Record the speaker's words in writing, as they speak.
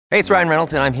Hey, it's Ryan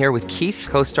Reynolds, and I'm here with Keith,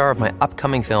 co-star of my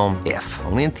upcoming film, If,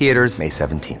 only in theaters May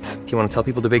 17th. Do you want to tell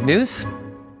people the big news?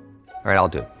 All right, I'll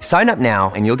do it. Sign up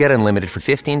now and you'll get unlimited for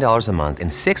 $15 a month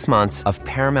and 6 months of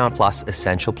Paramount Plus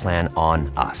Essential Plan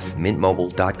on us.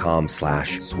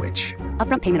 MintMobile.com/switch.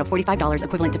 Upfront payment of $45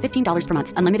 equivalent to $15 per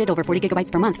month. Unlimited over 40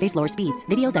 gigabytes per month. Face lower speeds.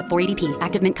 Videos at 480p.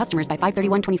 Active Mint customers by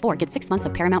 531.24 get 6 months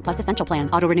of Paramount Plus Essential Plan.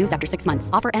 Auto renews after 6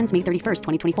 months. Offer ends May 31st,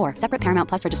 2024. Separate Paramount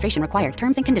Plus registration required.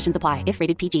 Terms and conditions apply if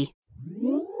rated PG.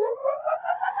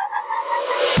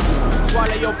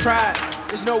 Swallow your pride.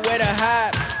 There's nowhere to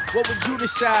hide. What would you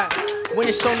decide when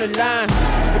it's on the line?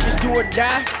 If it's do or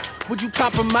die, would you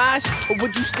compromise? Or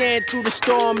would you stand through the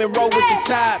storm and roll with the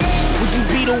tide? Would you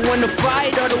be the one to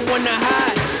fight or the one to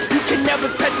hide? You can never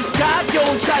touch the sky if you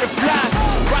don't try to fly.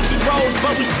 Rocky roads,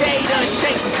 but we stayed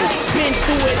unshakable. Been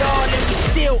through it all and we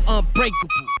still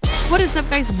unbreakable. What is up,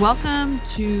 guys? Welcome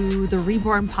to the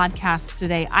Reborn Podcast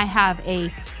today. I have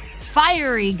a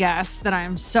fiery guest that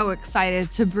I'm so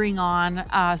excited to bring on,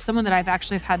 someone that I've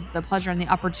actually had the pleasure and the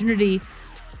opportunity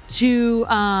to,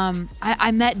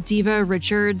 I met Diva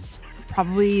Richards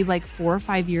probably like 4 or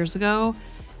 5 years ago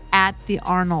at the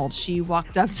Arnold. She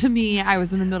walked up to me. I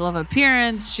was in the middle of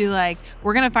appearance. She like,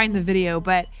 we're going to find the video,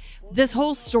 but this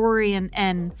whole story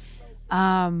and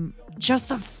just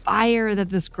the fire that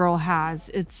this girl has,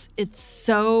 it's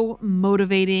so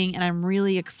motivating, and I'm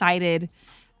really excited,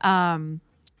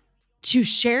 to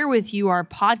share with you our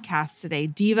podcast today.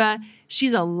 Diva,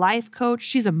 she's a life coach.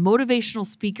 She's a motivational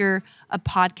speaker, a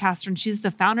podcaster, and she's the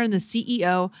founder and the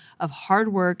CEO of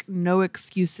Hard Work, No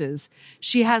Excuses.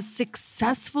 She has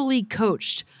successfully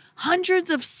coached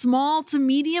hundreds of small to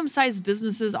medium-sized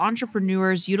businesses,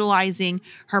 entrepreneurs, utilizing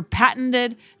her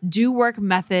patented Do Work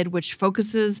method, which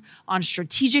focuses on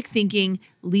strategic thinking,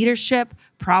 leadership,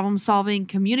 problem-solving,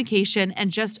 communication,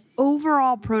 and just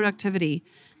overall productivity.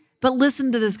 But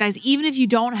listen to this, guys. Even if you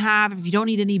don't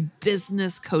need any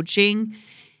business coaching,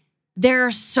 there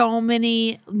are so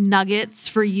many nuggets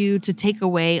for you to take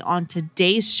away on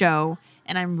today's show.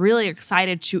 And I'm really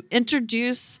excited to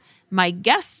introduce my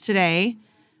guest today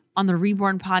on the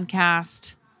Reborn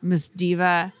Podcast, Miss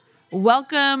Diva.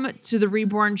 Welcome to the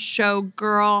Reborn Show,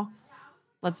 girl.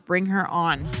 Let's bring her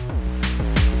on.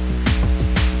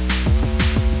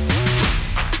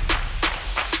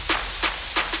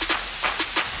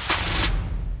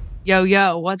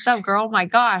 Yo, what's up, girl? My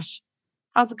gosh.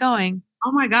 How's it going?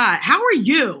 Oh my God. How are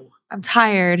you? I'm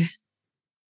tired.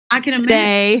 I can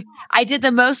today, imagine. I did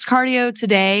the most cardio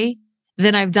today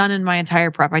than I've done in my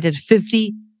entire prep. I did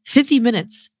 50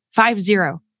 minutes, 50.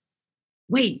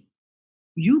 Wait,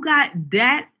 you got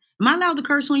that? Am I allowed to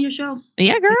curse on your show?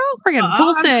 Yeah, girl. Freaking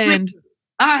full send.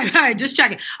 All right, just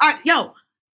checking. All right, yo,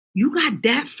 you got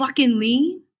that fucking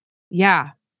lean? Yeah.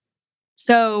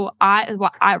 So I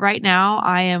right now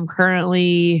I am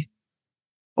currently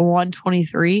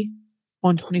 123,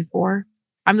 124.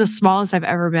 I'm the smallest I've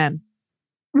ever been.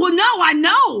 Well, no, I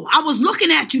know. I was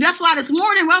looking at you. That's why this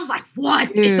morning I was like,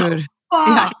 what? Dude.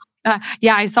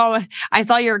 Yeah, I saw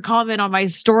your comment on my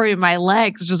story of my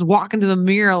legs just walking to the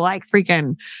mirror like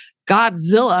freaking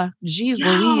Godzilla. Jeez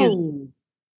Louise.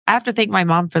 I have to thank my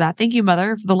mom for that. Thank you,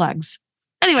 mother, for the legs.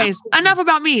 Anyways, enough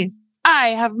about me. I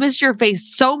have missed your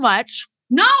face so much.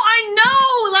 No, I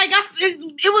know. Like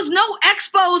it was no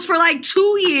expos for like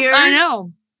 2 years. I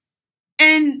know.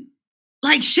 And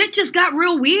like shit just got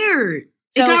real weird.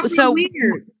 It got real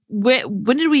weird.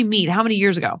 When did we meet? How many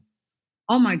years ago?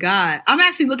 Oh my God. I'm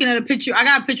actually looking at a picture. I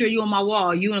got a picture of you on my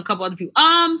wall, you and a couple other people.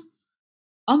 Oh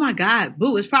my God,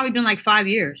 boo. It's probably been like 5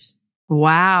 years.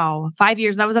 Wow. 5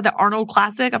 years. That was at the Arnold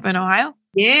Classic up in Ohio?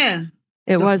 Yeah.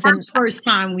 It was the first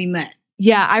time we met.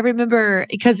 Yeah, I remember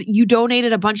because you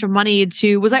donated a bunch of money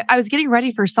to, I was getting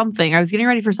ready for something. I was getting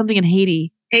ready for something in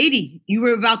Haiti. Haiti. You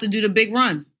were about to do the big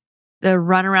run. The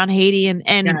run around Haiti, and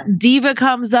yes. Diva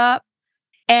comes up,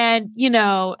 and you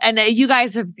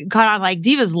guys have caught on, like,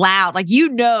 Diva's loud. Like,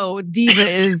 Diva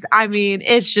is, I mean,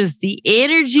 it's just the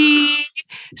energy,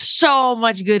 so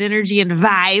much good energy and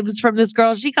vibes from this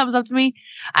girl. She comes up to me.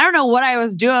 I don't know what I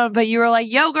was doing, but you were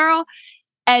like, yo, girl.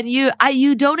 And you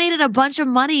donated a bunch of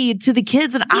money to the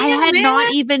kids, and I had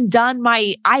not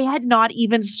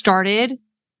even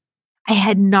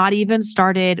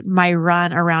started my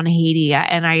run around Haiti.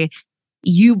 And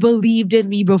you believed in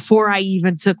me before I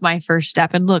even took my first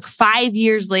step. And look, 5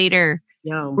 years later,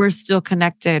 we're still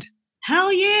connected.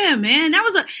 Hell yeah, man. That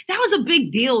was a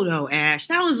big deal though, Ash.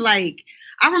 That was like,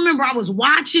 I remember I was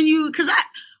watching you because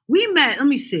we met, let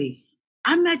me see.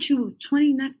 I met you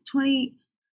 20,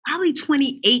 probably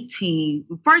 2018.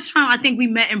 First time I think we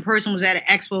met in person was at an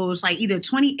expo. It was like either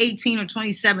 2018 or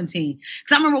 2017.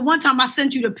 Because I remember one time I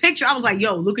sent you the picture. I was like,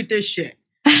 yo, look at this shit.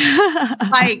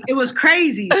 Like, it was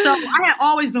crazy. So I had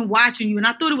always been watching you, and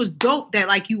I thought it was dope that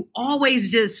like you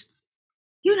always just,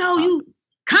 you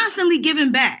constantly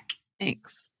giving back.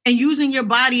 Thanks. And using your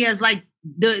body as like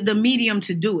the medium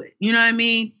to do it. You know what I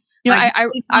mean? Like,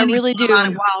 I really do. A lot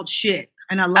of wild shit,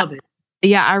 and I love it.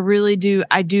 Yeah, I really do.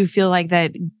 I do feel like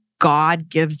that God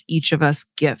gives each of us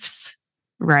gifts,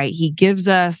 right? He gives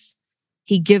us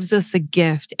a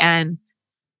gift, and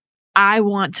I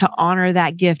want to honor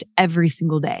that gift every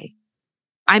single day.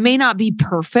 I may not be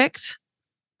perfect.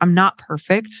 I'm not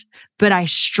perfect, but I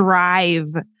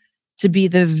strive to be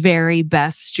the very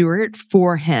best steward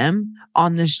for him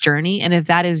on this journey. And if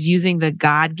that is using the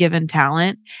God-given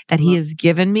talent that he has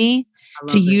given me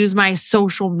to use my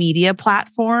social media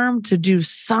platform to do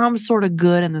some sort of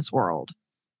good in this world.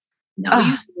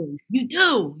 No,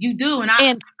 you do. And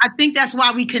I think that's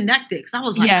why we connected. Cause I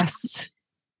was like, yes,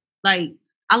 like,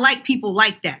 I like people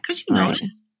like that. Cause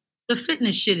the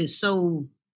fitness shit is so,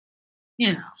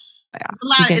 it's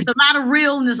a lot of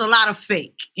real and there's a lot of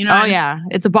fake, Oh yeah.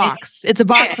 It's a box. It's a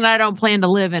box and I don't plan to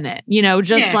live in it,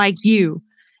 just like you.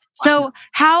 So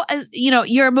how, as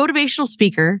you're a motivational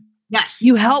speaker. Yes.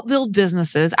 You help build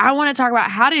businesses. I want to talk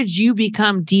about, how did you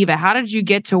become Diva? How did you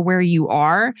get to where you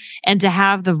are and to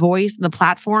have the voice and the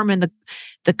platform and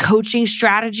the coaching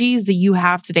strategies that you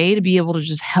have today to be able to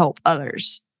just help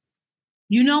others?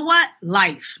 You know what?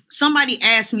 Life. Somebody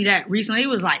asked me that recently. It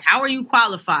was like, how are you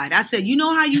qualified? I said, you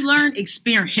know how you learn?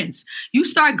 Experience. You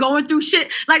start going through shit.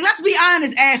 Like, let's be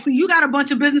honest, Ashley, you got a bunch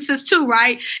of businesses too,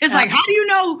 right? It's like, how do you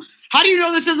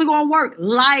know this isn't going to work?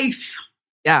 Life.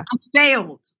 Yeah.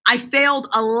 I failed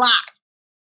a lot.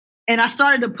 And I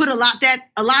started to put a lot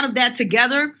of that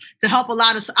together to help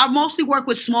I mostly work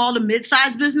with small to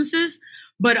mid-sized businesses,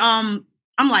 but I'm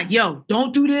like, yo,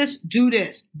 don't do this, do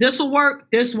this. This will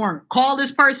work, this won't. Call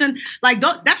this person. Like,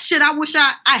 that's shit I wish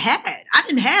I had. I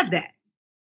didn't have that.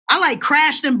 I like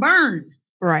crashed and burned.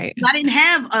 Right. I didn't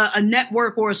have a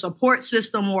network or a support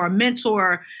system or a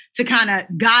mentor to kind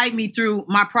of guide me through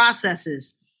my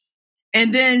processes.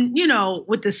 And then,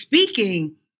 with the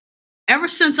speaking, ever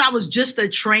since I was just a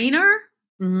trainer,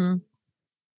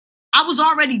 I was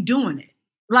already doing it.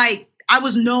 Like, I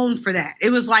was known for that. It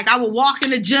was like I would walk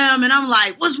in the gym and I'm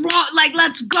like, what's wrong? Like,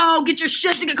 let's go, get your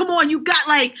shit together. Come on, you got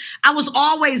I was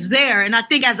always there. And I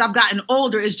think as I've gotten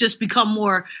older, it's just become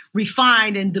more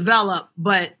refined and developed,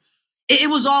 but it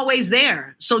was always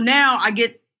there. So now I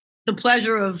get the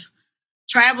pleasure of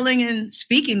traveling and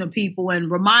speaking to people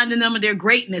and reminding them of their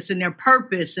greatness and their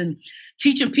purpose and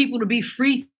teaching people to be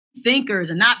free thinkers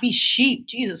and not be sheep.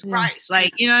 Jesus Christ.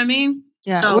 Like, you know what I mean?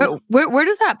 Yeah. So where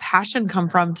does that passion come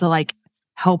from to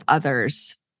help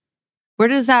others? Where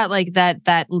does that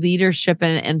that leadership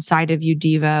inside of you,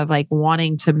 Diva, of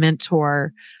wanting to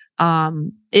mentor?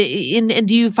 And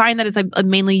do you find that it's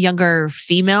mainly younger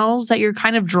females that you're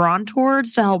kind of drawn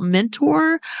towards to help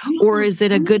mentor, or is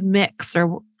it a good mix?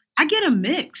 Or I get a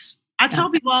mix. I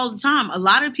tell people all the time, a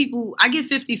lot of people, I get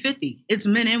 50-50. It's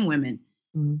men and women.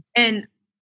 And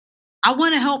I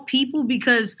want to help people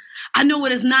because I know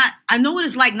what it's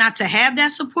like not to have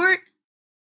that support.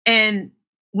 And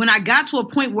when I got to a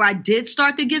point where I did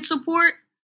start to get support,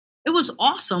 it was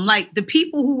awesome. Like, the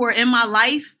people who were in my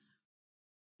life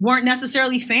weren't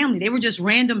necessarily family. They were just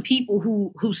random people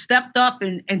who stepped up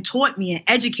and taught me and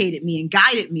educated me and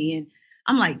guided me. And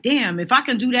I'm like, damn, if I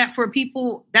can do that for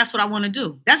people, that's what I want to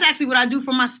do. That's actually what I do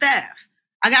for my staff.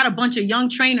 I got a bunch of young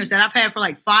trainers that I've had for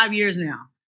 5 years now.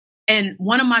 And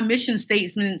one of my mission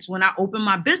statements when I opened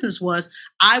my business was,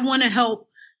 I want to help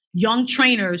young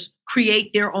trainers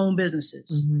create their own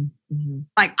businesses.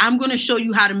 Like, I'm going to show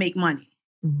you how to make money.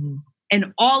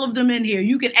 And all of them in here,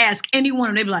 you can ask anyone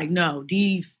and they'll be like, no,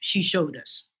 Div, she showed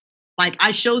us. Like,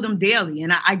 I show them daily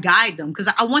and I guide them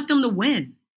because I want them to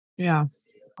win. Yeah.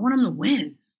 I want them to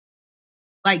win.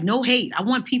 Like, no hate. I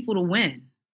want people to win.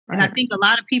 Right. And I think a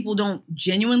lot of people don't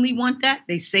genuinely want that.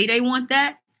 They say they want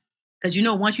that. Because,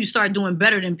 once you start doing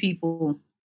better than people.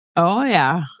 Oh,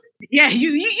 yeah. Yeah,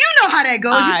 you know how that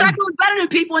goes. You start doing better than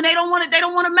people and they don't want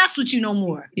to mess with you no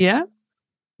more. Yeah.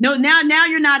 No, now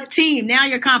you're not a team. Now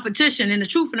you're competition. And the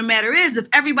truth of the matter is, if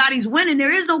everybody's winning,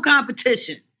 there is no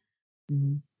competition.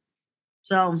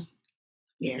 So,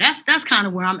 yeah, that's kind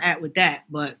of where I'm at with that.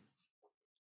 But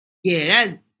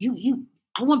yeah,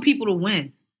 I want people to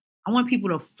win. I want people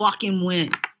to fucking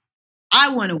win. I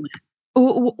want to win.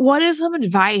 What is some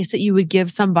advice that you would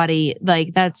give somebody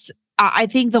that's, I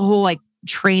think the whole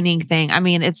training thing, I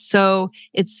mean, it's so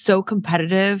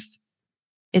competitive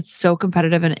It's so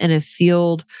competitive in a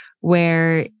field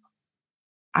where,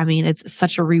 I mean, it's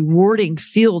such a rewarding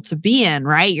field to be in,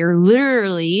 right? You're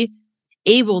literally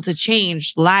able to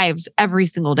change lives every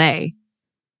single day.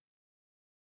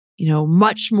 You know,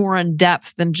 much more in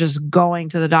depth than just going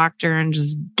to the doctor and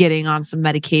just getting on some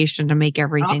medication to make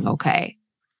everything okay.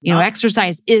 You know,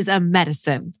 exercise is a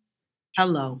medicine.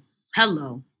 Hello.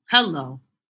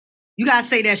 You gotta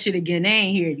say that shit again. They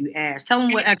ain't hear you, ass. Tell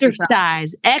them what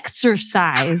exercise.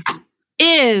 Exercise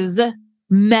is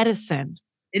medicine.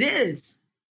 It is.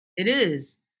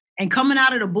 And coming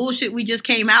out of the bullshit we just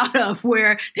came out of,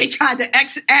 where they tried to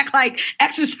act like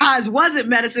exercise wasn't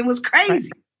medicine, was crazy.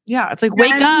 Right. Yeah, it's like,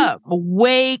 wake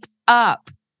up.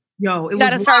 Yo, you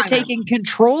gotta start taking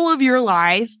control of your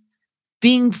life,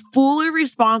 being fully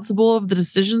responsible of the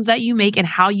decisions that you make and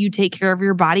how you take care of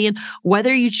your body and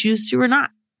whether you choose to or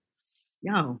not.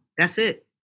 Yo, that's it.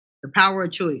 The power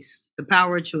of choice.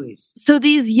 So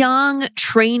these young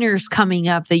trainers coming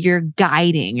up that you're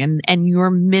guiding and you're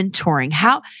mentoring,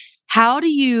 how do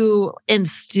you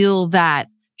instill that,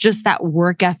 just that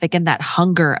work ethic and that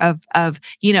hunger of,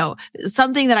 you know,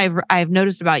 something that I've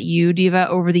noticed about you, Diva,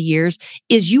 over the years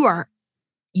is you are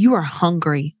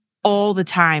hungry all the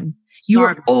time. You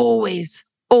are always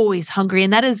hungry.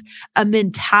 And that is a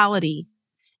mentality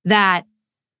that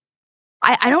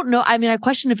I don't know. I mean, I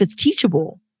question if it's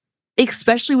teachable,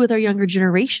 especially with our younger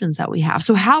generations that we have.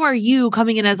 So how are you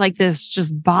coming in as like this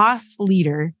just boss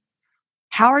leader?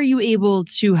 How are you able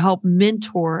to help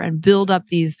mentor and build up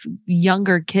these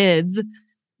younger kids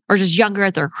or just younger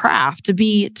at their craft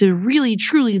to really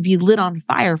truly be lit on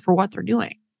fire for what they're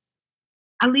doing?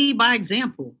 I lead by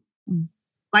example.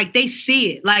 Like they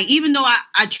see it. Like, even though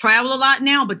I travel a lot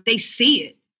now, but they see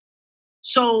it.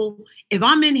 So if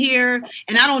I'm in here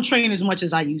and I don't train as much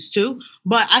as I used to,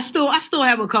 but I still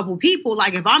have a couple people.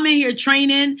 Like if I'm in here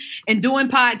training and doing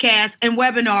podcasts and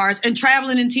webinars and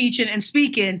traveling and teaching and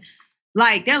speaking,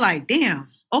 like they're like, damn,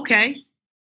 okay.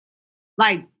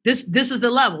 Like this is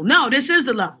the level. No, this is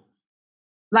the level.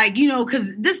 Like, you know, because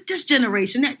this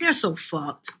generation, they're so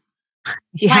fucked.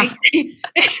 Yeah,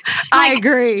 I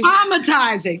agree.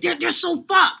 Traumatizing. They're so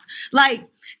fucked. Like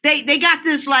they got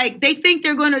this, like they think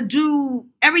they're gonna do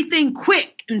everything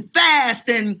quick and fast,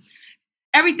 and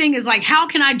everything is like, how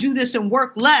can I do this and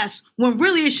work less? When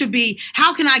really it should be,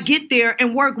 how can I get there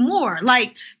and work more?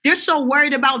 Like they're so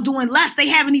worried about doing less, they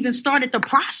haven't even started the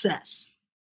process.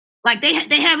 Like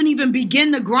they haven't even begun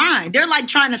the grind. They're like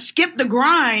trying to skip the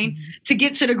grind to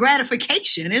get to the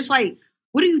gratification. It's like,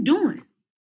 what are you doing?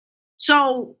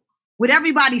 So with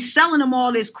everybody selling them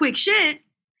all this quick shit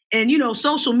and, you know,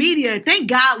 social media, thank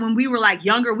God when we were like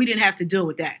younger, we didn't have to deal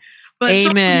with that. But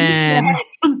Amen.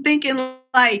 I'm thinking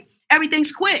like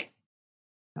everything's quick.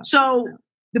 So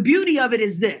the beauty of it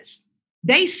is this.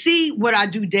 They see what I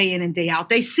do day in and day out.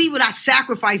 They see what I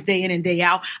sacrifice day in and day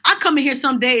out. I come in here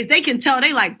some days, they can tell,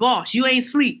 they like, boss, you ain't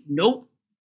sleep. Nope.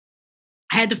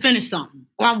 I had to finish something.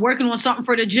 Or I'm working on something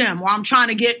for the gym. Or I'm trying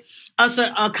to get us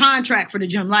a contract for the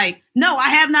gym. Like, no, I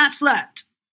have not slept.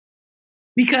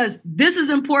 Because this is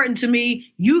important to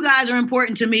me. You guys are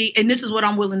important to me. And this is what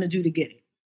I'm willing to do to get it.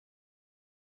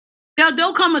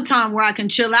 There'll come a time where I can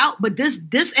chill out. But this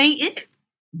ain't it.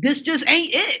 This just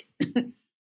ain't it.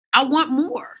 I want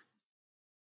more.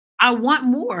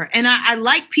 And I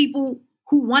like people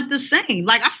who want the same.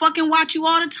 Like, I fucking watch you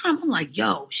all the time. I'm like,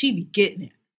 yo, she be getting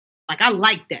it. Like, I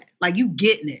like that. Like, you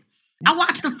getting it. I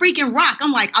watch the freaking Rock.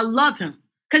 I'm like, I love him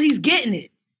because he's getting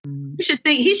it. You should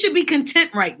think he should be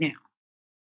content right now.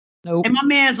 Nope. And my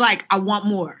man's like, I want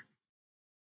more.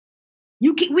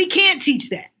 We can't teach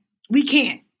that. We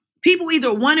can't. People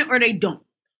either want it or they don't.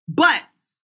 But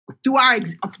through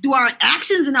our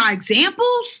actions and our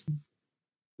examples,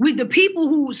 the people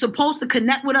who are supposed to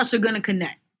connect with us are going to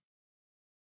connect.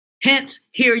 Hence,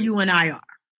 here you and I are.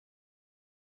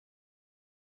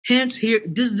 Hence, here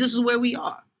this is where we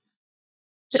are.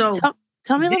 So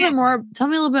tell me a little bit more. Tell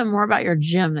me a little bit more about your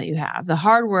gym that you have, the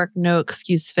Hard Work No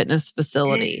Excuse Fitness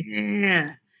Facility.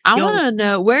 Yeah. I want to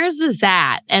know, where is this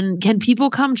at, and can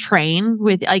people come train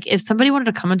with? Like, if somebody wanted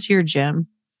to come into your gym,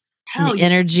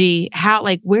 energy,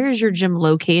 where is your gym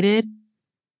located,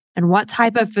 and what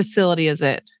type of facility is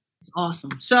it? It's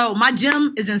awesome. So my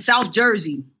gym is in South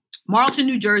Jersey, Marlton,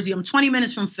 New Jersey. I'm 20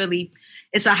 minutes from Philly.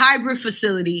 It's a hybrid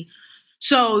facility.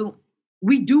 So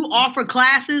we do offer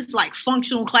classes, like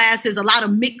functional classes, a lot of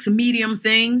mixed medium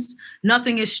things.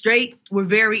 Nothing is straight. We're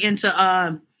very into,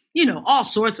 all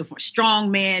sorts of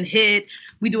strongman, hit.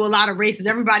 We do a lot of races.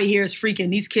 Everybody here is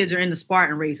freaking, these kids are in the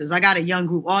Spartan races. I got a young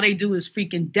group. All they do is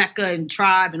freaking DECA and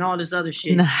Tribe and all this other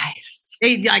shit. Nice.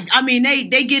 They get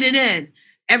it in.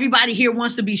 Everybody here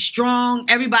wants to be strong.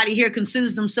 Everybody here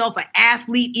considers themselves an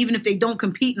athlete, even if they don't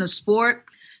compete in a sport.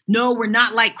 No, we're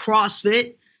not like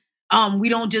CrossFit. We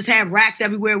don't just have racks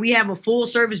everywhere. We have a full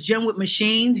service gym with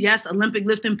machines. Yes, Olympic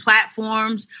lifting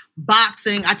platforms,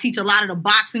 boxing. I teach a lot of the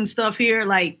boxing stuff here.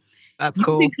 Like, that's you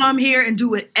cool. can come here and do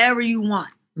whatever you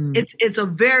want. It's a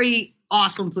very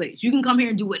awesome place. You can come here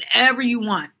and do whatever you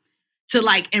want to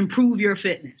like improve your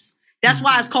fitness. That's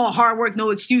why it's called hard work,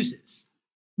 no excuses.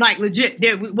 Like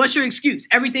legit. What's your excuse?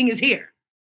 Everything is here.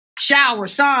 Shower,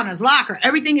 saunas, locker,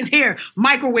 everything is here.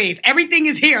 Microwave, everything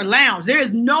is here. Lounge. There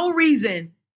is no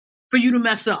reason for you to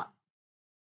mess up.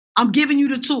 I'm giving you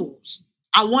the tools.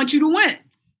 I want you to win.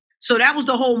 So that was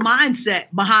the whole mindset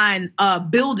behind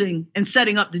building and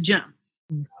setting up the gym.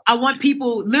 I want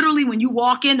people, literally, when you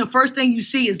walk in, the first thing you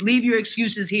see is leave your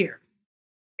excuses here.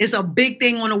 It's a big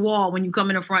thing on the wall when you come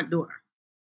in the front door.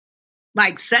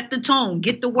 Like, set the tone,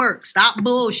 get to work, stop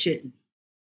bullshitting,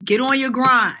 get on your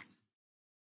grind.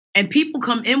 And people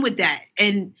come in with that.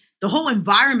 And the whole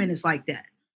environment is like that.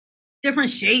 Different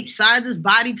shapes, sizes,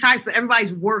 body types, but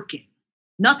everybody's working.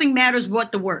 Nothing matters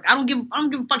but the work. I don't give a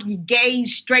fuck if you're gay,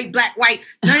 straight, black, white.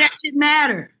 None of that shit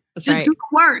matter. That's Just right. do the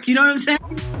work. You know what I'm saying?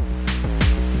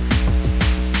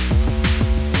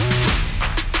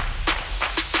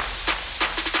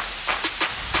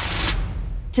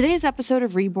 Today's episode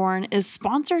of Reborn is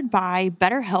sponsored by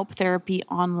BetterHelp Therapy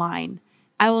Online.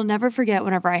 I will never forget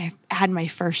whenever I had my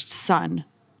first son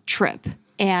trip.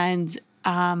 And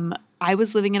I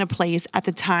was living in a place at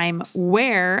the time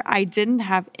where I didn't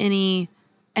have any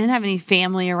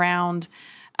family around.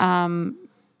 My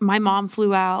mom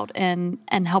flew out and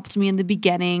helped me in the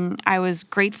beginning. I was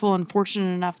grateful and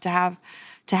fortunate enough to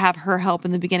have her help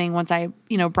in the beginning once I,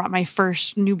 brought my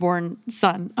first newborn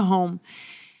son home.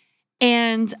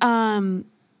 And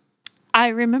I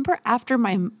remember after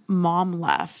my mom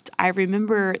left, I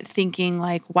remember thinking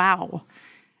like, wow,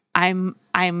 I'm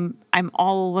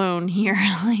all alone here.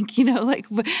 How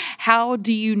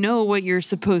do you know what you're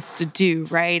supposed to do,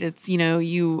 right? It's,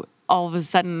 you all of a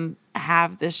sudden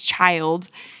have this child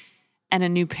and a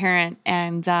new parent,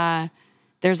 and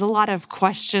there's a lot of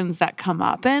questions that come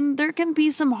up, and there can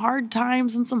be some hard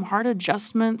times and some hard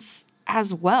adjustments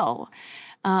as well.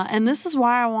 And this is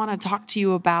why I want to talk to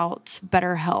you about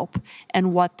BetterHelp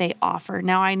and what they offer.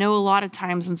 Now, I know a lot of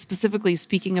times, and specifically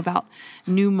speaking about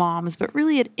new moms, but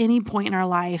really at any point in our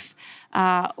life,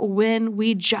 when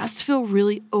we just feel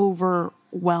really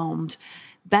overwhelmed,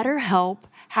 BetterHelp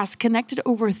has connected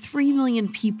over 3 million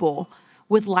people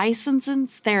with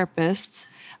licensed therapists.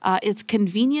 It's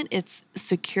convenient, it's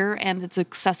secure, and it's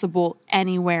accessible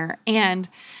anywhere. And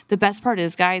the best part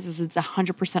is, guys, is it's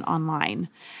 100% online.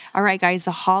 All right, guys,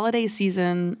 the holiday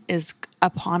season is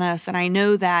upon us. And I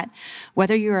know that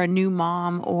whether you're a new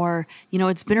mom or,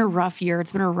 it's been a rough year,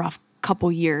 it's been a rough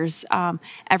couple years,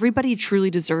 everybody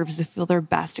truly deserves to feel their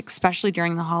best, especially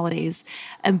during the holidays.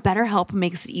 And BetterHelp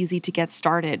makes it easy to get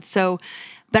started. So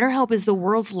BetterHelp is the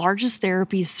world's largest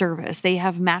therapy service. They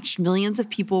have matched millions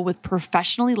of people with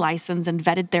professionally licensed and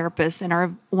vetted therapists and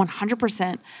are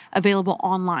 100% available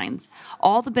online.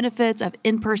 All the benefits of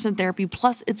in-person therapy,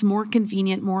 plus it's more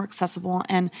convenient, more accessible,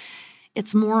 and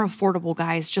it's more affordable,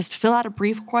 guys. Just fill out a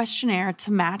brief questionnaire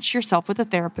to match yourself with a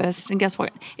therapist. And guess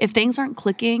what? If things aren't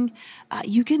clicking,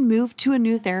 you can move to a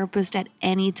new therapist at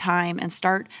any time and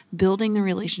start building the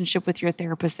relationship with your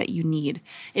therapist that you need.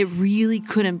 It really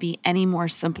couldn't be any more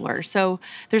simpler. So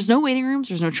there's no waiting rooms,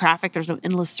 there's no traffic, there's no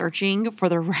endless searching for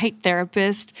the right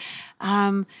therapist.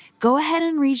 Go ahead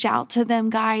and reach out to them,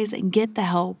 guys, and get the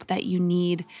help that you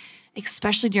need,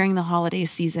 especially during the holiday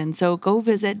season. So go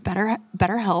visit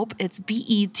BetterHelp. It's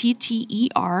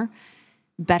BETTER,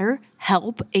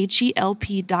 BetterHelp,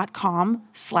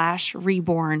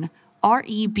 HELP.com/reborn,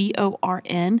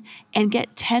 REBORN, and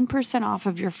get 10% off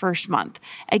of your first month.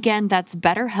 Again, that's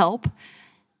BetterHelp,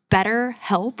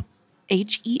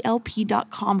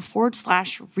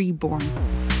 HELP.com/reborn.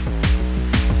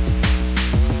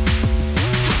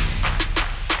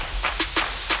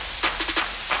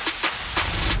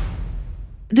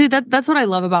 Dude, that's what I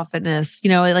love about fitness.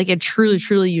 It truly,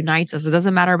 truly unites us. It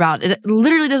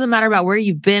literally doesn't matter about where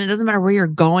you've been. It doesn't matter where you're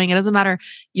going. It doesn't matter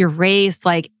your race,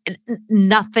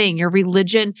 nothing, your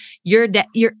religion. You're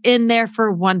in there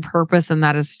for one purpose, and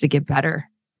that is to get better.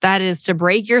 That is to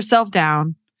break yourself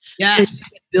down. Yes. So you can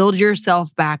build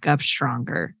yourself back up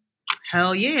stronger.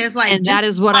 Hell yeah. And that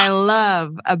is what I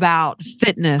love about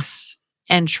fitness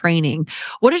and training.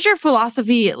 What is your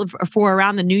philosophy for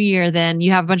around the new year? Then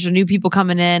you have a bunch of new people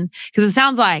coming in, because it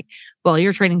sounds like well,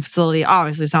 your training facility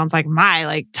obviously sounds like my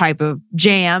like type of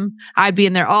jam. I'd be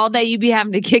in there all day. You'd be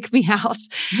having to kick me out.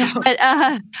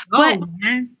 But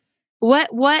man.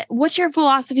 What's your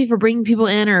philosophy for bringing people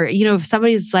in? Or, if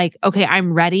somebody's like, okay,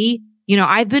 I'm ready.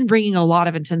 I've been bringing a lot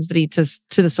of intensity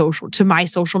to my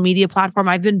social media platform.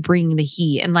 I've been bringing the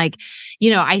heat, and like,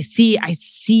 I see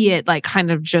it like kind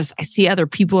of just, I see other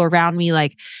people around me,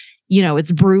 like,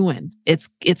 it's brewing, it's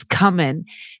coming.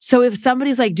 So if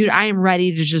somebody's like, dude, I am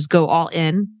ready to just go all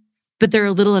in, but they're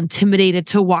a little intimidated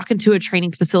to walk into a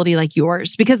training facility like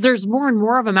yours, because there's more and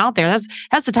more of them out there.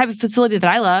 That's the type of facility that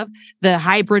I love, the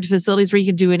hybrid facilities where you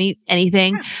can do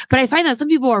anything. But I find that some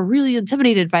people are really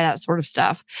intimidated by that sort of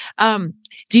stuff.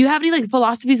 Do you have any like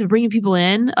philosophies of bringing people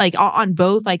in, like on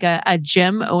both like a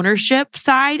gym ownership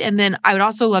side? And then I would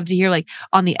also love to hear like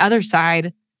on the other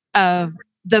side of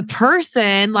the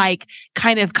person, like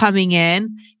kind of coming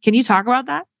in. Can you talk about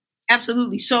that?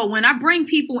 Absolutely. So when I bring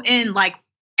people in, like,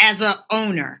 as a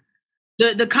owner,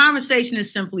 the conversation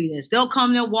is simply this: they'll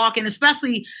come, they'll walk in,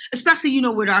 especially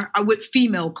with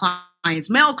female clients.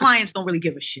 Male clients don't really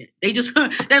give a shit.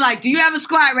 They're like, do you have a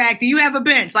squat rack? Do you have a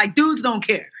bench? Like, dudes don't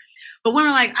care. But women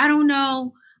are like, I don't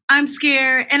know, I'm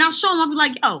scared. And I'll show them, I'll be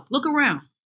like, oh, look around.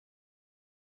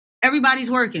 Everybody's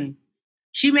working.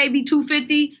 She may be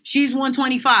 250, she's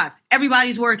 125.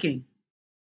 Everybody's working.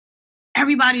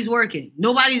 Everybody's working.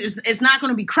 It's not going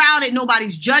to be crowded.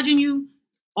 Nobody's judging you.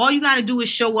 All you got to do is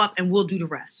show up and we'll do the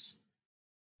rest.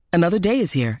 Another day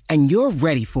is here and you're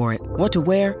ready for it. What to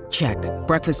wear? Check.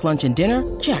 Breakfast, lunch, and dinner?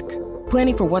 Check.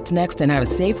 Planning for what's next and how to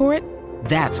save for it?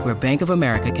 That's where Bank of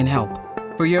America can help.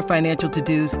 For your financial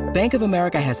to-dos, Bank of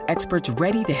America has experts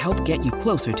ready to help get you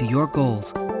closer to your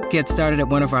goals. Get started at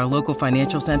one of our local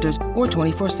financial centers or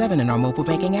 24/7 in our mobile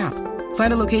banking app.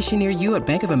 Find a location near you at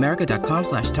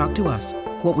bankofamerica.com/talktous.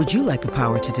 What would you like the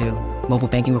power to do? Mobile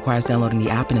banking requires downloading the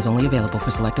app and is only available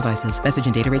for select devices. Message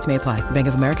and data rates may apply. Bank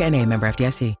of America N.A., member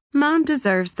FDIC. Mom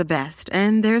deserves the best,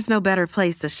 and there's no better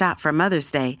place to shop for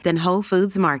Mother's Day than Whole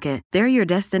Foods Market. They're your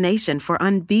destination for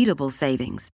unbeatable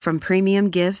savings, from premium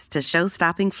gifts to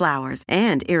show-stopping flowers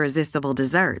and irresistible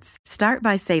desserts. Start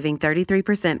by saving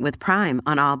 33% with Prime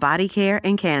on all body care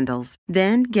and candles.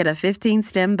 Then get a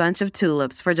 15-stem bunch of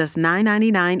tulips for just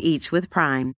 $9.99 each with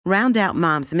Prime. Round out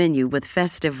Mom's menu with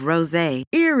festive rosé,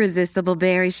 irresistible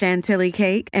berry chantilly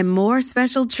cake, and more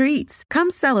special treats. Come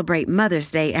celebrate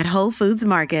Mother's Day at Whole Foods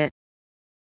Market.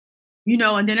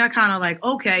 And then they're kind of like,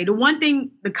 okay.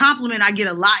 The compliment I get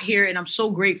a lot here, and I'm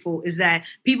so grateful, is that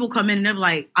people come in and they're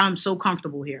like, I'm so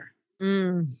comfortable here.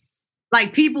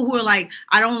 Like people who are like,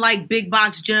 I don't like big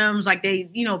box gyms. Like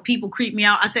people creep me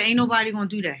out. I say, ain't nobody going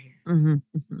to do that here. Mm-hmm,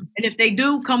 mm-hmm. And if they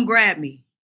do, come grab me.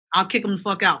 I'll kick them the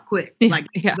fuck out quick. Like,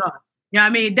 yeah. You know what I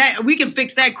mean? That we can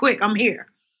fix that quick. I'm here.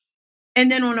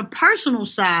 And then on a personal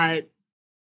side,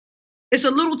 it's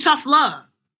a little tough love.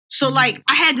 So like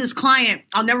I had this client,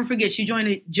 I'll never forget, she joined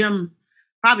the gym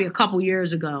probably a couple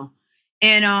years ago.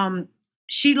 And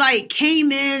she like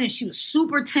came in and she was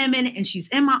super timid, and she's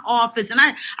in my office, and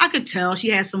I could tell she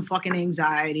had some fucking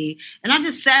anxiety. And I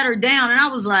just sat her down and I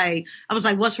was like,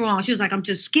 what's wrong? She was like, I'm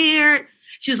just scared.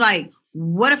 She's like,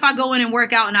 what if I go in and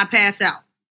work out and I pass out?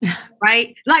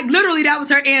 Right? Like literally that was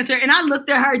her answer. And I looked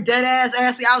at her dead ass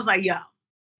assy. I was like, yo,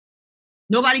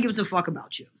 nobody gives a fuck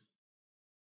about you.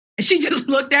 And she just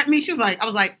looked at me. I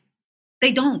was like,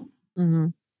 they don't. Mm-hmm.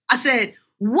 I said,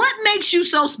 what makes you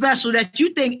so special that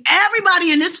you think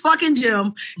everybody in this fucking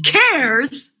gym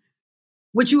cares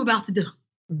what you about to do?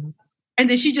 Mm-hmm. And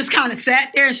then she just kind of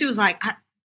sat there and she was like,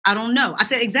 I don't know. I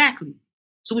said, exactly.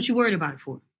 So what you worried about it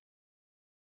for?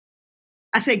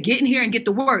 I said, get in here and get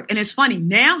to work. And it's funny.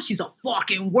 Now she's a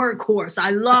fucking workhorse. I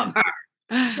love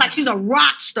her. She's a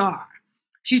rock star.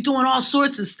 She's doing all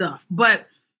sorts of stuff. But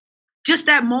just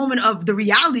that moment of the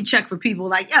reality check for people,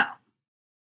 like, yo,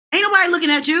 ain't nobody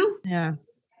looking at you. Yeah.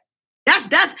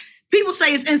 That's people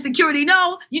say it's insecurity.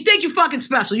 No, you think you're fucking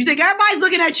special. You think everybody's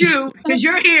looking at you because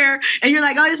you're here and you're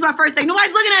like, oh, this is my first day.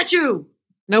 Nobody's looking at you.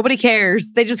 Nobody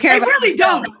cares. They just care about really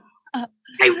don't.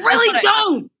 They really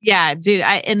don't. Yeah, dude.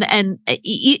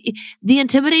 The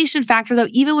intimidation factor, though,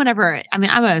 even whenever, I'm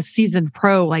a seasoned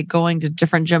pro, like going to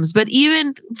different gyms, but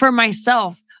even for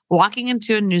myself, walking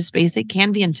into a new space, it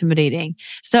can be intimidating.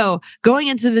 So going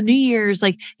into the New Year's,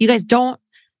 like, you guys don't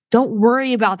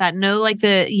worry about that. No, like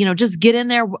just get in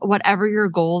there, whatever your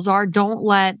goals are. Don't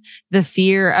let the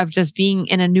fear of just being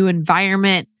in a new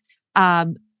environment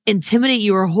intimidate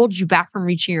you or hold you back from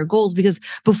reaching your goals, because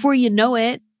before you know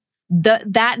it,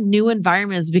 that new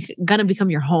environment is going to become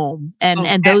your home.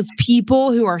 And those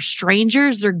people who are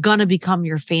strangers, they're going to become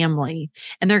your family,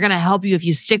 and they're going to help you if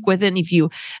you stick with it. And if you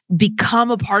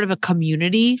become a part of a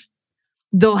community,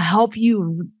 They'll help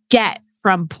you get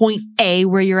from point A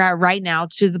where you're at right now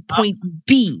to the point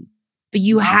B. But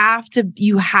you have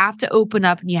to open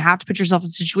up and you have to put yourself in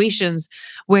situations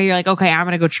where you're like, okay, I'm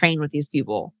going to go train with these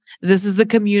people. This is the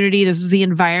community. This is the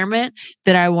environment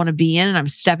that I want to be in. And I'm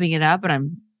stepping it up and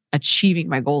I'm achieving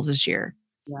my goals this year.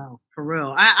 Yeah, for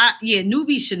real. Yeah,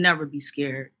 newbies should never be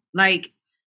scared. Like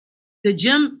the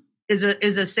gym is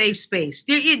a safe space.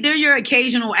 They're your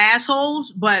occasional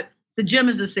assholes, but the gym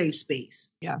is a safe space.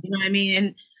 Yeah. You know what I mean?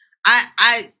 And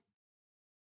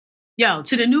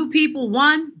to the new people,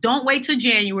 one, don't wait till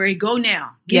January. Go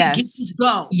now.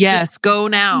 Go. Yes, go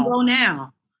now. Go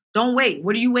now. Don't wait.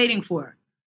 What are you waiting for?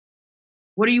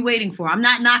 What are you waiting for? I'm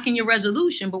not knocking your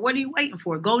resolution, but what are you waiting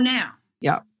for? Go now.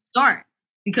 Yeah. Start.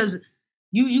 Because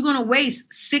you're going to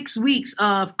waste 6 weeks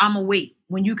of I'm going to wait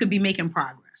when you could be making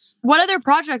progress. What other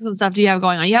projects and stuff do you have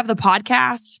going on? You have the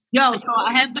podcast? So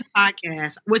I have the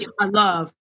podcast, which I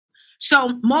love.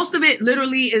 So most of it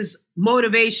literally is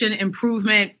motivation,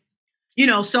 improvement,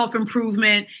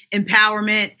 self-improvement,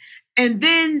 empowerment. And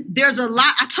then there's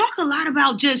I talk a lot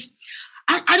about just,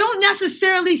 I don't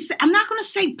necessarily say, I'm not going to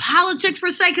say politics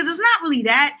per se, because it's not really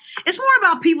that. It's more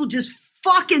about people just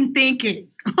fucking thinking.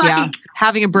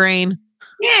 Having a brain.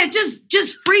 Yeah,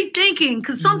 just free thinking.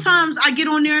 Because sometimes I get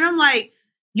on there and I'm like,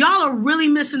 y'all are really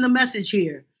missing the message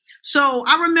here. So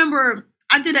I remember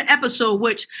I did an episode,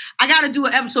 which I got to do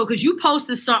an episode because you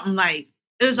posted something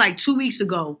it was 2 weeks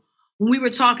ago when we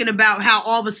were talking about how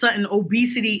all of a sudden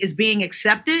obesity is being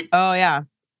accepted. Oh, yeah.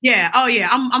 Yeah. Oh, yeah.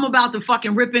 I'm about to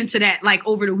fucking rip into that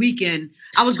over the weekend.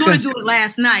 I was going to do it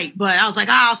last night, but I was like,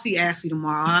 I'll see Ashley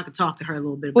tomorrow. I could talk to her a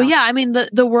little bit. Well, yeah. I mean,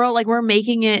 the world, we're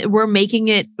making it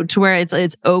to where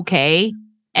it's okay.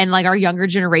 And our younger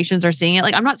generations are seeing it.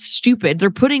 I'm not stupid.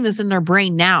 They're putting this in their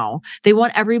brain now. They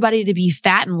want everybody to be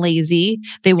fat and lazy.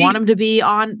 They want them to be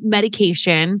on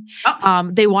medication.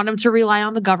 They want them to rely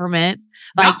on the government.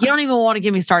 You don't even want to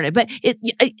get me started. But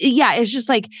it's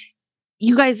just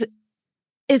you guys,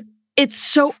 it's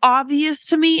so obvious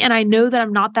to me. And I know that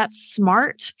I'm not that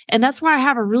smart. And that's why I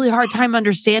have a really hard time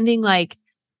understanding,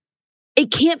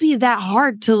 it can't be that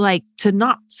hard to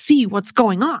not see what's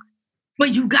going on.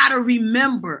 But you got to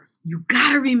remember,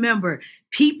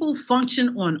 people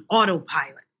function on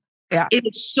autopilot. Yeah. It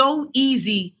is so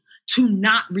easy to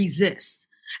not resist.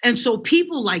 And so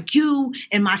people like you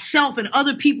and myself and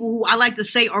other people who I like to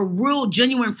say are real,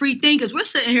 genuine free thinkers, we're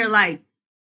sitting here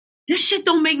this shit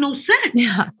don't make no sense.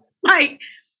 Yeah.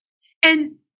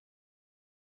 And,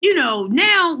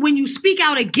 now when you speak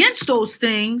out against those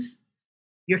things,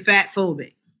 you're fat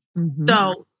phobic. Mm-hmm.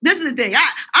 So this is the thing.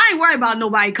 I ain't worried about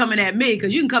nobody coming at me,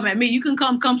 because you can come at me. You can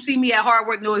come see me at Hard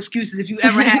Work No Excuses if you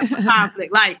ever have a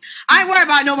conflict. I ain't worried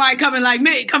about nobody coming at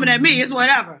me. It's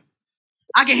whatever.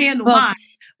 I can handle mine.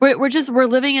 We're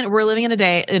living in a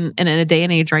day in a day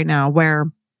and age right now where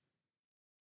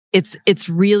it's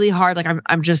really hard.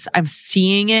 I'm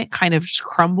seeing it kind of just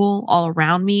crumble all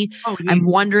around me. Oh, yeah. I'm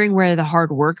wondering where the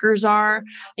hard workers are.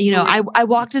 I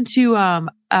walked into I'm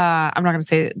not going to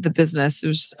say the business. It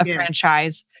was a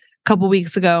franchise a couple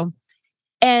weeks ago.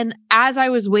 And as I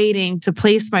was waiting to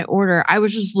place my order, I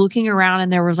was just looking around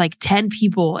and there was 10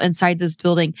 people inside this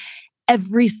building.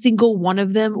 Every single one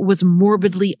of them was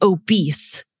morbidly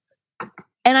obese.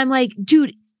 And I'm like,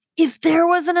 dude, if there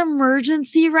was an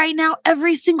emergency right now,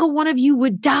 every single one of you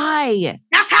would die.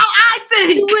 That's how I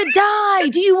think. You would die.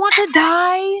 Do you want to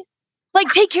die?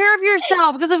 Take care of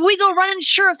yourself. Because if we go running,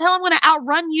 sure as hell, I'm going to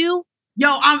outrun you.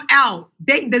 Yo, I'm out.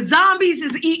 The zombies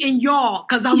is eating y'all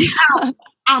because I'm out.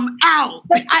 I'm out.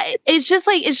 But it's just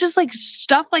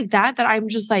stuff like that I'm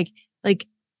just I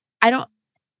don't.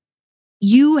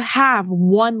 You have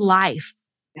one life.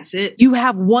 That's it. You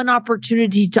have one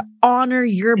opportunity to honor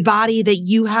your body that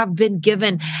you have been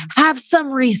given. Have some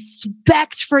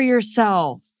respect for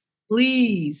yourself.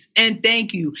 Please. And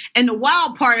thank you. And the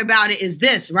wild part about it is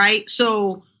this, right?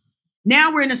 So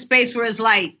now we're in a space where it's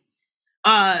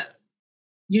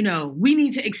we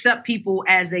need to accept people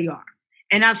as they are.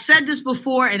 And I've said this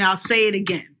before and I'll say it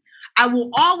again. I will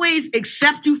always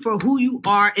accept you for who you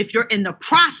are if you're in the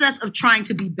process of trying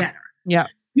to be better. Yeah.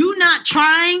 You not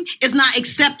trying is not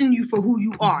accepting you for who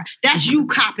you are. That's you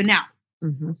copping out.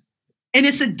 Mm-hmm. And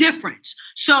it's a difference.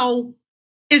 So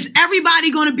is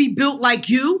everybody going to be built like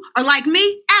you or like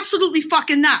me? Absolutely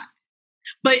fucking not.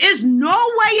 But it's no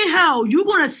way in hell you're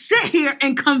going to sit here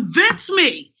and convince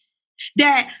me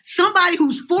that somebody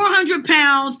who's 400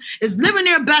 pounds is living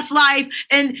their best life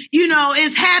and,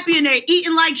 is happy and they're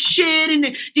eating like shit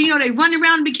and, they run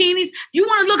around in bikinis. You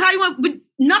want to look how you want, but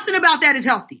nothing about that is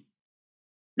healthy.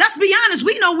 Let's be honest.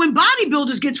 We know when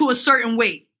bodybuilders get to a certain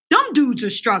weight, them dudes are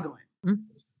struggling. Mm-hmm.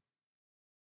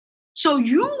 So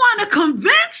you want to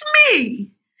convince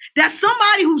me that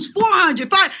somebody who's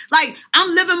 400, like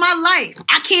I'm living my life.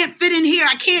 I can't fit in here.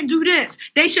 I can't do this.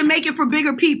 They should make it for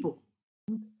bigger people.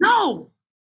 No.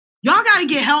 Y'all got to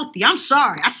get healthy. I'm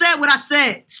sorry. I said what I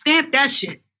said. Stamp that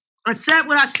shit. I said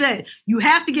what I said. You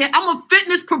have to I'm a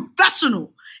fitness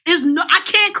professional. I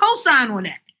can't co-sign on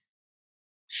that.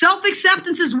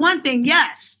 Self-acceptance is one thing,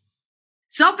 yes.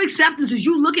 Self-acceptance is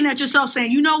you looking at yourself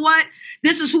saying, you know what?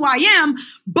 This is who I am,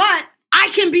 but I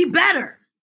can be better.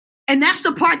 And that's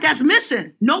the part that's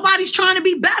missing. Nobody's trying to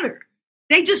be better.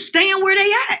 They just staying where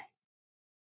they at.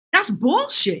 That's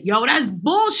bullshit, yo. That's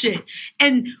bullshit.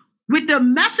 And with the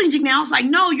messaging now, it's like,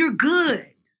 no, you're good.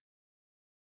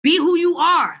 Be who you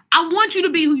are. I want you to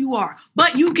be who you are,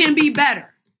 but you can be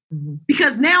better. Mm-hmm.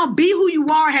 Because now be who you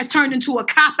are has turned into a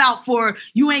cop-out for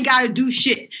you ain't got to do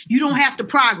shit. You don't have to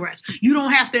progress. You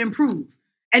don't have to improve.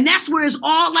 And that's where it's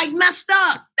all like messed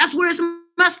up. That's where it's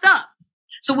messed up.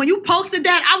 So when you posted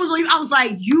that, I was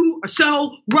like, you are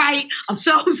so right. I'm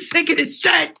so sick of this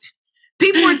shit.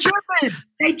 People are tripping.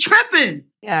 They tripping.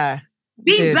 Yeah.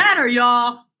 Be better,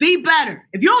 y'all. Be better.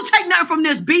 If you don't take nothing from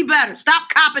this, be better. Stop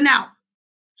copping out.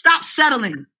 Stop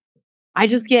settling. I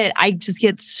just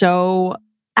get so,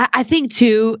 I think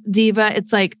too, Diva,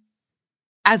 it's like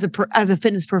as a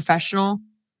fitness professional,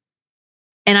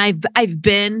 and I've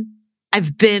been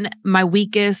my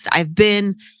weakest. I've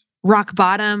been rock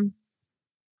bottom.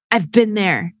 I've been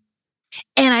there.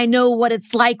 And I know what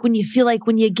it's like when you feel like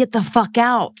when you get the fuck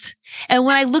out. And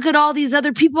when I look at all these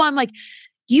other people, I'm like,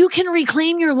 you can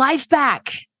reclaim your life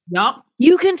back. Yep.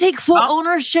 You can take full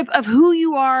ownership of who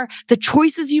you are, the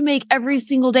choices you make every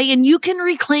single day, and you can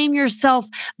reclaim yourself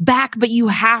back, but you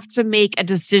have to make a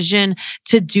decision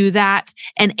to do that.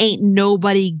 And ain't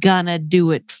nobody gonna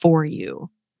do it for you.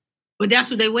 But that's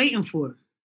what they're waiting for.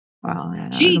 Well, they're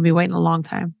gonna be waiting a long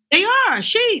time. They are.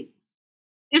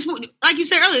 It's more, like you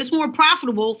said earlier, it's more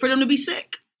profitable for them to be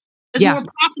sick. It's more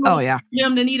profitable for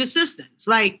them to need assistance.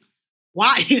 Like,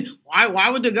 why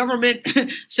would the government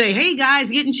say, hey guys,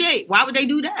 get in shape? Why would they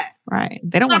do that? Right.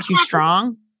 They don't want you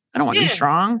strong. They don't want you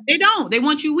strong. They don't. They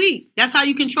want you weak. That's how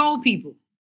you control people.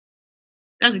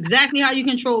 That's exactly how you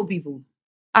control people.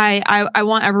 I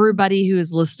want everybody who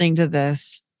is listening to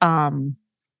this, and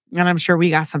I'm sure we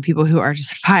got some people who are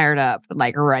just fired up,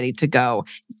 like ready to go.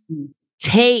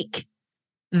 Take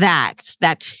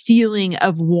that feeling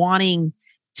of wanting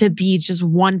to be just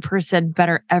 1%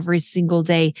 better every single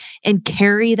day and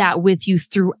carry that with you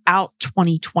throughout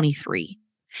 2023.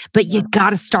 But you got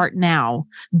to start now.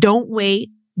 Don't wait.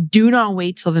 Do not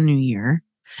wait till the new year.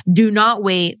 Do not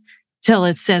wait till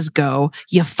it says go.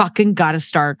 You fucking got to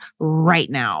start right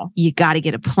now. You got to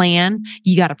get a plan.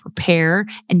 You got to prepare,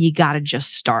 and you got to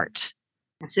just start.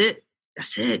 That's it.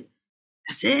 That's it.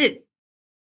 That's it.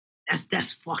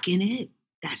 That's fucking it.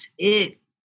 That's it.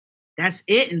 That's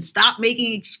it. And stop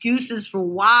making excuses for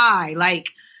why. Like,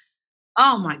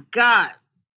 oh my God.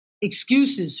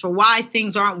 Excuses for why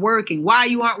things aren't working, why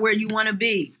you aren't where you want to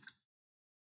be.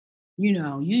 You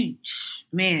know, you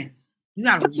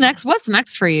gotta. What's next? What's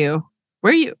next for you?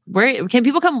 Where can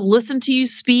people come listen to you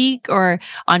speak, or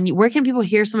where can people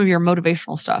hear some of your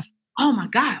motivational stuff? Oh my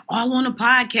God. All on the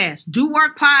podcast. Do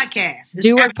Work Podcast.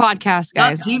 Do Work Podcast,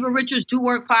 guys. Diva Richards Do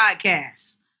Work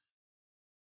Podcast.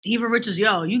 Diva Richards,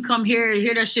 yo, you come here and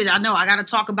hear that shit. I know I got to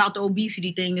talk about the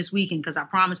obesity thing this weekend because I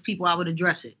promised people I would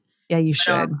address it. Yeah, you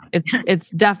should. It's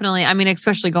definitely, I mean,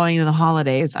 especially going into the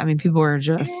holidays. I mean, people are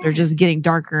they're just getting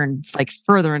darker and like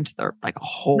further into their like a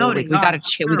whole, we got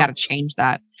to change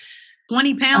that.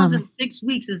 20 pounds in 6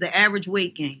 weeks is the average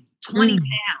weight gain. 20 pounds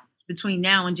between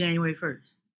now and January 1st.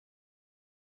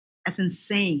 That's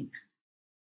insane.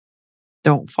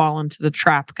 Don't fall into the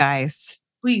trap, guys.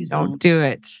 Please don't do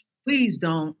it. Please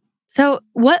don't. So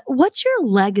what's your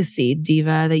legacy,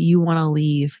 Diva, that you want to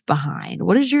leave behind?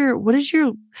 What is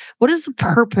the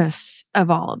purpose of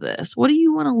all of this? What do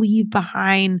you want to leave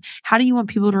behind? How do you want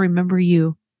people to remember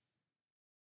you?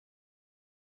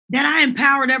 That I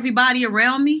empowered everybody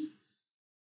around me.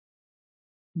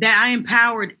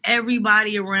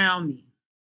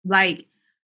 Like,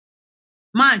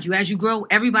 mind you, as you grow,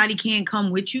 everybody can't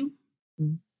come with you.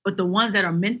 Mm-hmm. But the ones that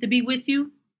are meant to be with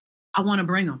you, I want to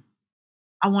bring them.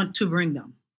 I want to bring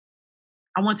them.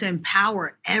 I want to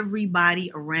empower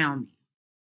everybody around me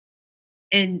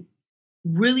and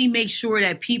really make sure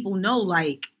that people know,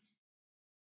 like,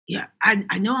 yeah,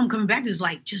 I know I'm coming back to this,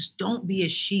 like, just don't be a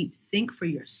sheep. Think for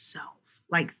yourself.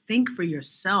 Like, think for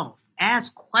yourself.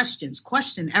 Ask questions.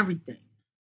 Question everything.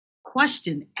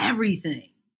 Question everything.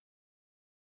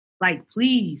 Like,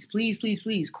 please, please, please,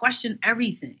 please, question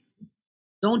everything.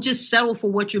 Don't just settle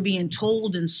for what you're being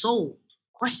told and sold.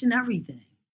 question everything.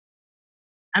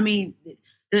 I mean,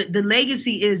 the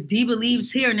legacy is Diva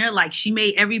leaves here and they're like, she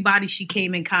made everybody she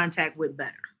came in contact with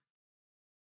better.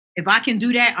 If I can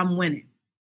do that, I'm winning.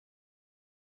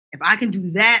 If I can do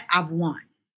that, I've won.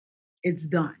 It's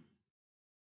done.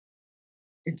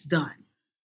 It's done.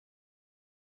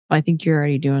 I think you're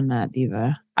already doing that,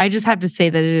 Diva. I just have to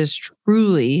say that it is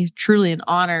truly, truly an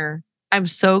honor. I'm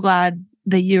so glad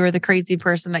that you were the crazy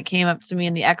person that came up to me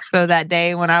in the expo that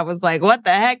day when I was like, what the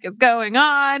heck is going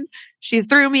on? She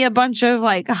threw me a bunch of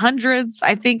like hundreds,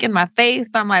 I think, in my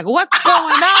face. I'm like, what's going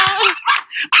on?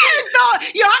 I didn't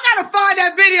know. Yo, I gotta find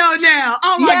that video now.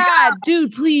 Oh my God.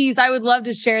 Dude, please. I would love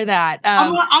to share that.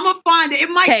 I'm gonna find it. It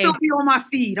might still be on my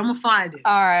feed. I'm gonna find it.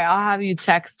 All right. I'll have you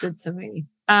text it to me.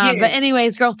 But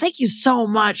anyways, girl, thank you so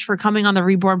much for coming on the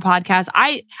Reborn podcast.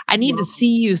 I need to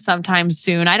see you sometime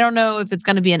soon. I don't know if it's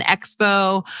going to be an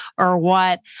expo or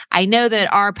what. I know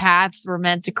that our paths were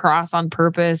meant to cross on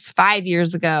purpose 5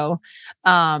 years ago.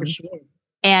 For sure.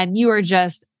 And you are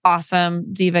just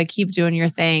awesome, Diva. Keep doing your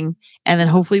thing. And then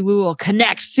hopefully we will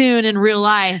connect soon in real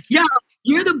life. Yeah,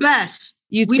 you're the best.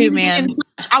 You too, man.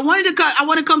 I want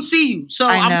to come see you. So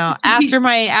I know. After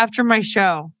my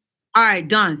show. All right,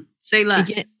 done. Say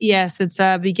less. Yes, it's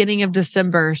beginning of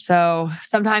December. So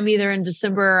sometime either in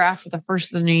December or after the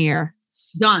first of the new year.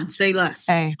 Done. Say less.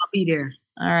 Hey. I'll be there.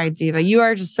 All right, Diva. You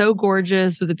are just so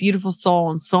gorgeous with a beautiful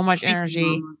soul and so much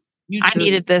energy. I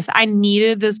needed this. I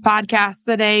needed this podcast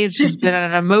today. It's just been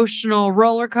an emotional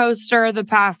roller coaster the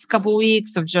past couple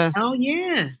weeks of just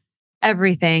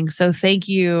everything. So thank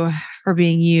you for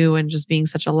being you and just being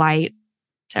such a light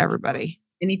to everybody.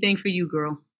 Anything for you,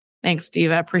 girl. Thanks,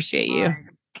 Diva. Appreciate you.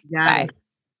 Right.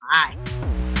 Bye. Bye.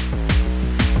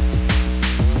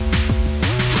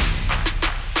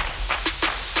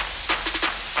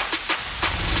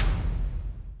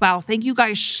 Wow. Thank you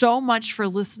guys so much for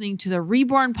listening to the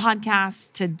Reborn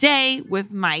podcast today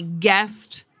with my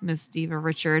guest, Miss Diva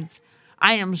Richards.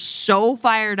 I am so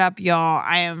fired up, y'all.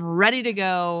 I am ready to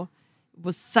go. It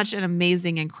was such an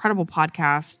amazing, incredible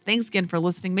podcast. Thanks again for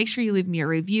listening. Make sure you leave me a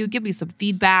review. Give me some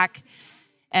feedback.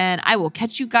 And I will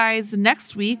catch you guys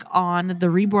next week on the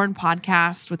Reborn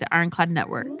podcast with the Ironclad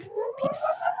Network. Peace.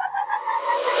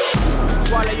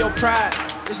 Swallow your pride.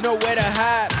 There's nowhere to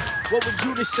hide. What would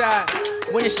you decide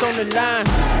when it's on the line?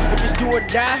 If it's do or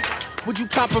die, would you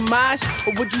compromise?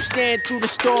 Or would you stand through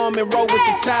the storm and roll with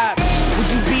the tide?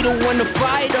 Would you be the one to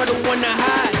fight or the one to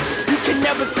hide? You can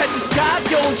never touch the sky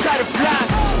if you don't try to fly.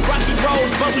 Rocky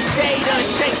roads, but we stayed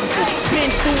unshakable.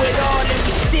 Been through it all and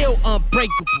we still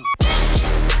unbreakable.